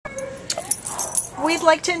we'd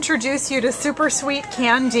like to introduce you to super sweet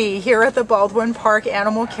Candy here at the Baldwin Park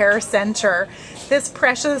Animal Care Center. This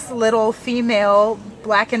precious little female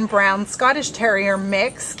black and brown Scottish Terrier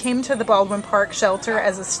mix came to the Baldwin Park shelter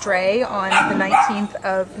as a stray on the 19th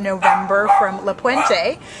of November from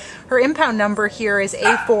Puente. Her impound number here is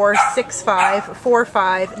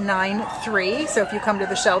A4654593, so if you come to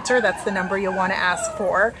the shelter, that's the number you'll want to ask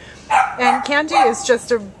for. And Candy is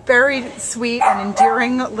just a very sweet and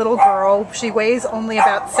endearing little girl. She weighs only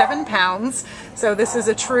about 7 pounds, so this is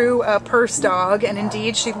a true purse dog, and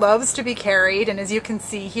indeed she loves to be carried, and as you can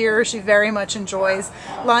see here, she very much enjoys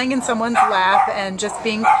lying in someone's lap and just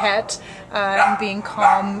being pet and being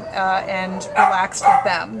calm and relaxed with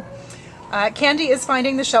them. Candy is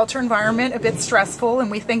finding the shelter environment a bit stressful, and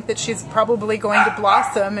we think that she's probably going to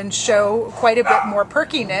blossom and show quite a bit more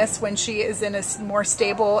perkiness when she is in a more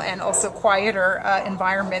stable and also quieter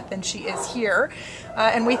environment than she is here.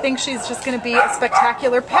 And we think she's just going to be a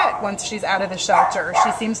spectacular pet once she's out of the shelter.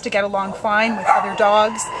 She seems to get along fine with other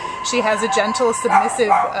dogs. She has a gentle,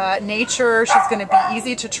 submissive nature. She's going to be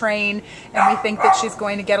easy to train, and we think that she's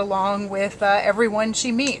going to get along with everyone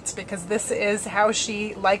she meets, because this is how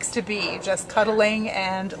she likes to be, just cuddling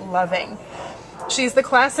and loving. She's the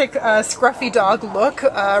classic scruffy dog look,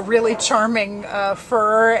 really charming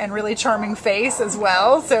fur and really charming face as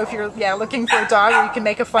well. So if you're looking for a dog where you can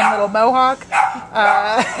make a fun little mohawk,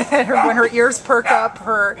 when her ears perk up,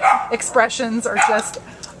 her expressions are just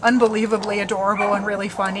unbelievably adorable and really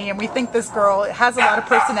funny, and we think this girl has a lot of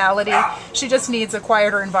personality. She just needs a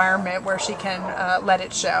quieter environment where she can let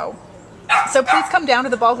it show. So please come down to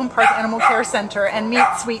the Baldwin Park Animal Care Center and meet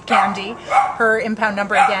sweet Candy. Her impound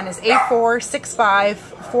number again is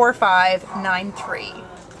A4654593.